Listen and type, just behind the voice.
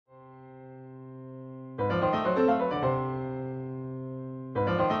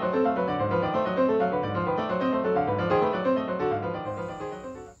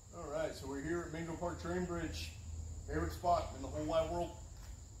terrain bridge. Favorite spot in the whole wide world.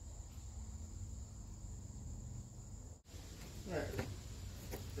 Alright.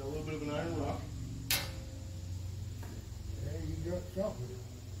 Got a little bit of an iron rock. Yeah, you got something.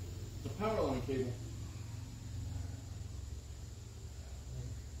 The power line cable.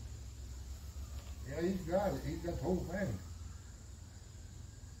 Yeah, he's got it. He's got the whole thing.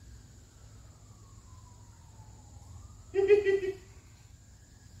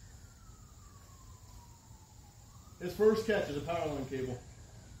 His first catch is a power line cable.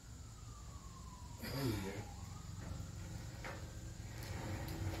 Oh, yeah.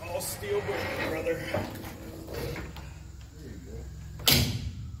 All steel bush, brother. There you go.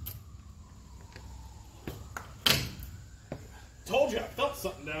 Told you I felt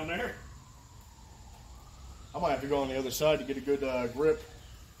something down there. I might have to go on the other side to get a good grip.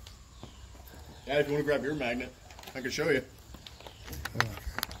 Yeah, if you want to grab your magnet, I can show you.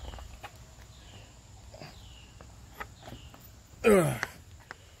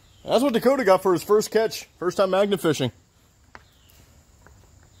 That's what Dakota got for his first catch. First time magnet fishing.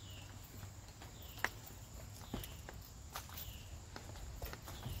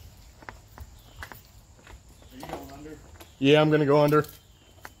 Are you going under? Yeah, I'm going to go under.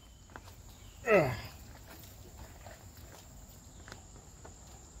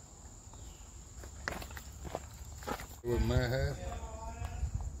 With my hat.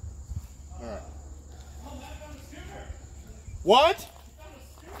 All right. What?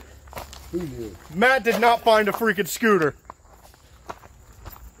 Who did? Matt did not find a freaking scooter.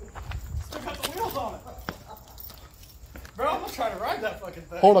 Still got the wheels on it. Bro, I'm gonna try to ride that fucking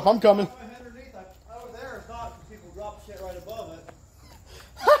thing. Hold up, I'm coming. Underneath, over there is not because people drop shit right above it.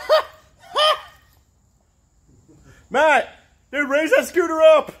 Matt, dude, raise that scooter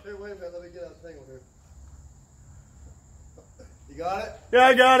up. Here, wait a minute, let me get that thing over here. You got it? Yeah,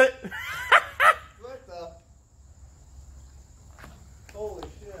 I got it. What the? Holy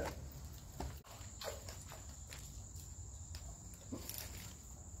shit.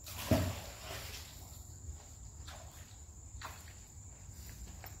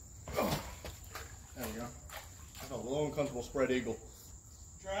 There we go. That's a low and comfortable spread eagle.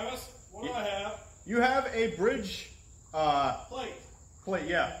 Travis, what do I have? You have a bridge Plate. plate,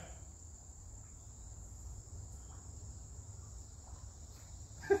 yeah.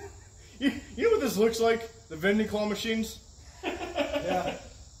 You know what this looks like? The vending claw machines? Yeah.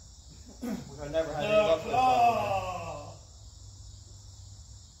 I never had any luck with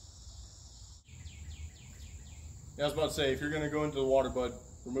Yeah, I was about to say, if you're going to go into the water, bud,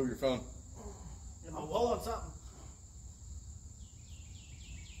 remove your phone. I'm holding something.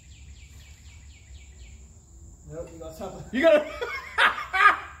 Nope, you got something. You got a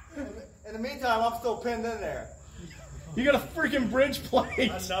In the meantime, I'm still pinned in there. you got a freaking bridge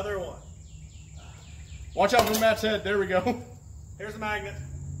plate. Another one. Watch out for Matt's head. There we go. Here's the magnet.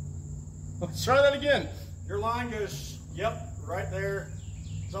 Let's try that again. Your line goes, yep, right there.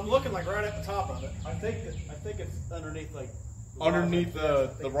 So I'm looking like right at the top of it. I think it's underneath like Underneath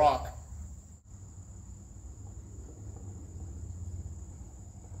the rock.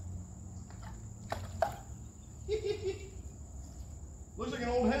 Looks like an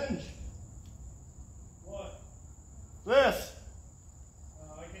old hinge. What? This.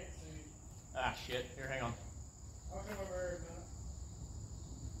 I can't see. Ah, shit. Here, hang on. I'll come over here in a minute.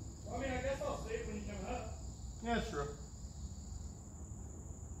 Well, I mean, I guess I'll see it when you come up. Yeah, that's true.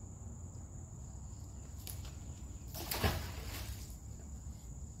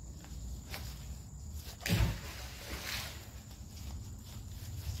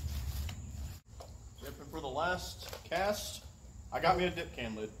 Yep, and for the last cast, I got me a dip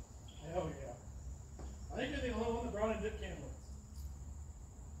can lid. Hell yeah. I think you're the only one that brought in dip can lids.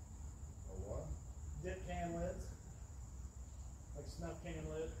 A what? Dip can lids. Like snuff can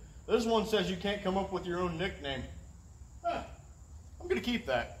lid. This one says you can't come up with your own nickname. Huh. I'm gonna keep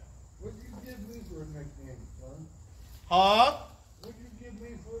that. What'd you give me for a nickname, son? Huh? What'd you give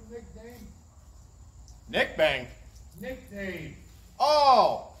me for a nickname? Nick Bang. Nickname.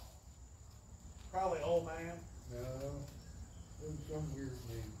 Oh! Probably old man. No. It was some weird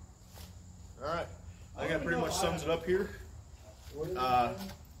name. Alright. I think that pretty much sums it up here. What is it?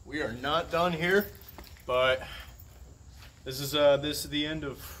 We are not done here, but this is the end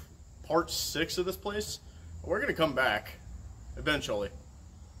of part 6 of this place. We're gonna come back eventually.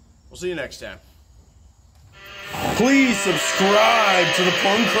 We'll see you next time. Please subscribe to the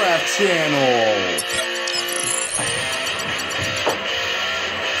Puncraft channel.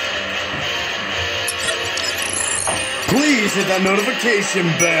 Please hit that notification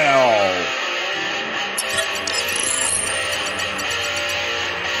bell.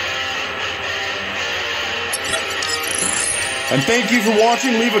 And thank you for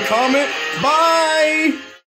watching. Leave a comment. Bye!